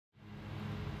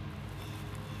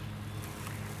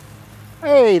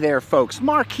Hey there folks,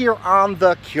 Mark here on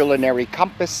the Culinary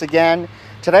Compass again.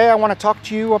 Today I want to talk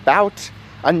to you about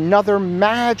another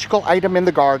magical item in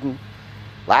the garden.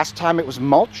 Last time it was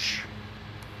mulch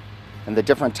and the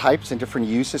different types and different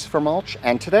uses for mulch.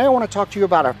 And today I want to talk to you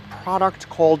about a product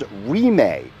called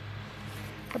Remay.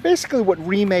 Basically what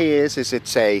Remay is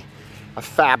it's a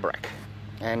fabric.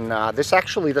 And this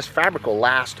fabric will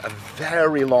last a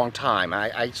very long time.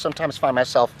 I sometimes find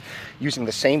myself using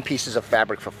the same pieces of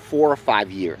fabric for 4 or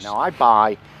 5 years. Now I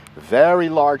buy very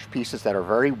large pieces that are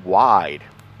very wide,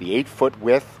 the 8-foot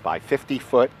width by 50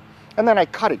 foot, and then I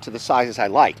cut it to the sizes I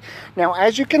like. Now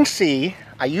as you can see,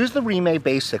 I use the Remay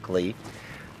basically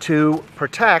to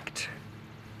protect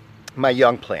my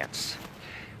young plants.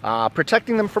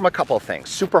 Protecting them from a couple of things.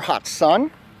 Super hot sun,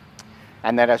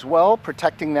 and then as well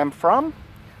protecting them from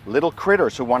little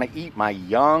critters who want to eat my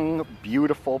young,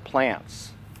 beautiful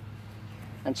plants.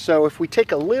 And so if we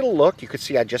take a little look, you can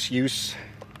see I just use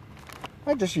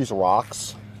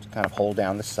rocks to kind of hold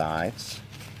down the sides.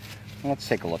 Let's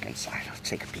take a look inside. Let's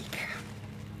take a peek.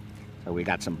 So we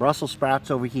got some Brussels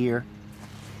sprouts over here.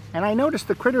 And I noticed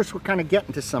the critters were kind of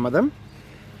getting to some of them,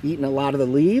 eating a lot of the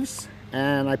leaves.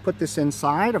 And I put this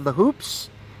inside of the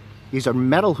hoops. These are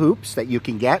metal hoops that you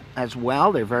can get as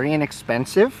well. They're very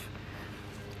inexpensive.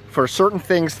 For certain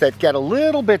things that get a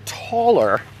little bit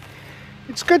taller,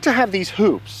 it's good to have these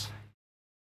hoops.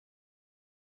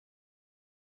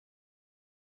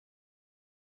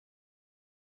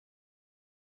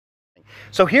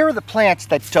 So here are the plants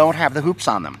that don't have the hoops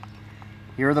on them.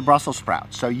 Here are the Brussels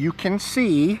sprouts. So you can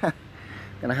see,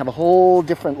 gonna have a whole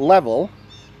different level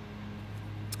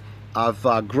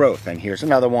of growth. And here's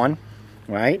another one,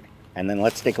 right? And then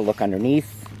let's take a look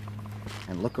underneath.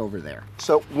 And look over there.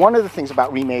 So one of the things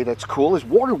about Remay that's cool is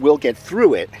water will get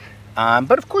through it.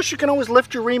 But of course you can always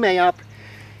lift your Remay up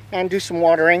and do some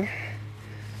watering.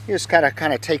 You just kind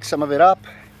of take some of it up,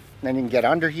 and then you can get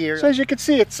under here. So as you can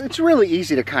see, it's really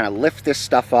easy to kind of lift this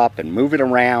stuff up and move it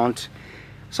around.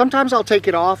 Sometimes I'll take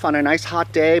it off on a nice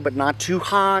hot day, but not too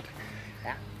hot.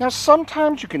 Now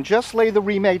sometimes you can just lay the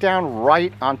Remay down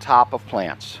right on top of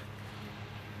plants.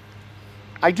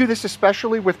 I do this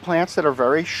especially with plants that are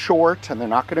very short and they're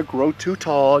not going to grow too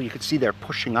tall. You can see they're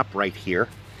pushing up right here.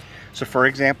 So for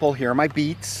example, here are my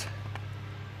beets.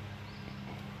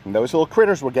 And those little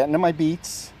critters were getting to my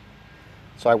beets.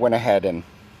 So I went ahead and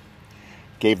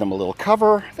gave them a little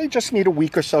cover. They just need a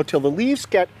week or so till the leaves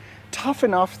get tough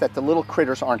enough that the little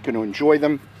critters aren't going to enjoy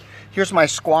them. Here's my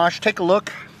squash. Take a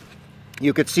look.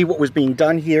 You could see what was being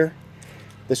done here.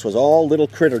 This was all little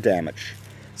critter damage.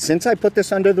 Since I put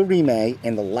this under the Remay,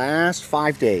 in the last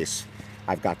 5 days,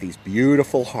 I've got these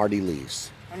beautiful hardy leaves.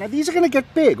 Now these are going to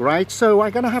get big, right? So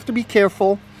I'm going to have to be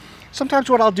careful. Sometimes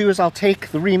what I'll do is I'll take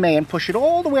the Remay and push it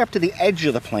all the way up to the edge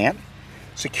of the plant,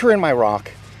 secure in my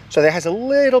rock, so that has a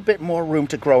little bit more room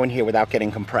to grow in here without getting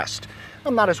compressed.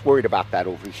 I'm not as worried about that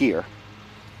over here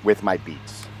with my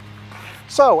beets.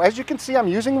 So as you can see, I'm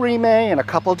using Remay in a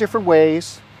couple of different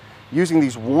ways, using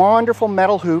these wonderful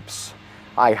metal hoops.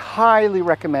 I highly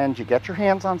recommend you get your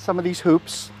hands on some of these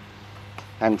hoops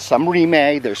and some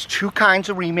Remay. There's 2 kinds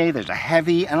of Remay. There's a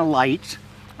heavy and a light.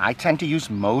 I tend to use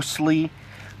mostly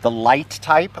the light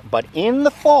type, but in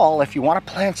the fall, if you want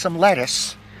to plant some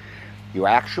lettuce, you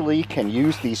actually can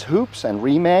use these hoops and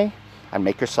Remay and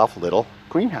make yourself little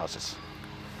greenhouses.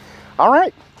 All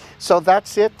right, so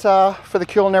that's it for the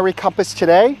Culinary Compass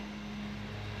today.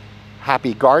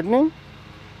 Happy gardening,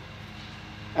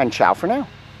 and ciao for now.